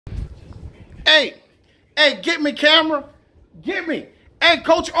Hey, get me, camera. Get me. Hey,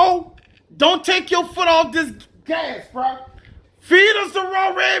 Coach O, don't take your foot off this gas, bro. Feed us the raw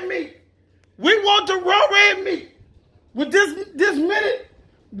red meat. We want the raw red meat. With this minute,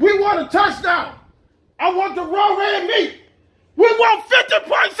 we want a touchdown. I want the raw red meat. We want 50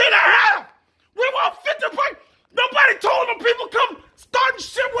 points in a half. We want 50 points. Nobody told them people come starting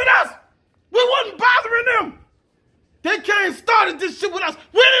shit with us. We wasn't bothering them. They came started this shit with us.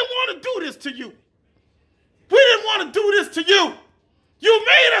 We didn't want to do this to you. We didn't want to do this to you. You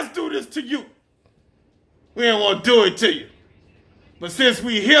made us do this to you. We didn't want to do it to you. But since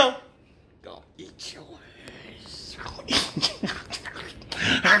we here, go eat your ass.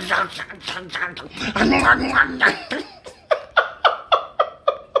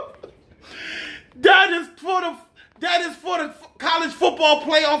 That is for the college football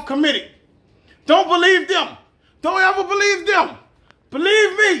playoff committee. Don't believe them. Don't ever believe them.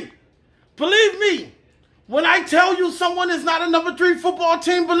 Believe me. Believe me. When I tell you someone is not a number 3 football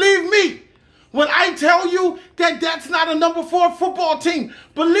team, believe me. When I tell you that that's not a number 4 football team,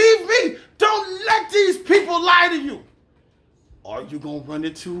 believe me. Don't let these people lie to you. Are you going to run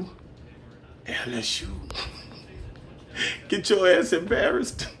into LSU? Get your ass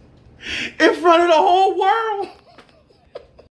embarrassed in front of the whole world.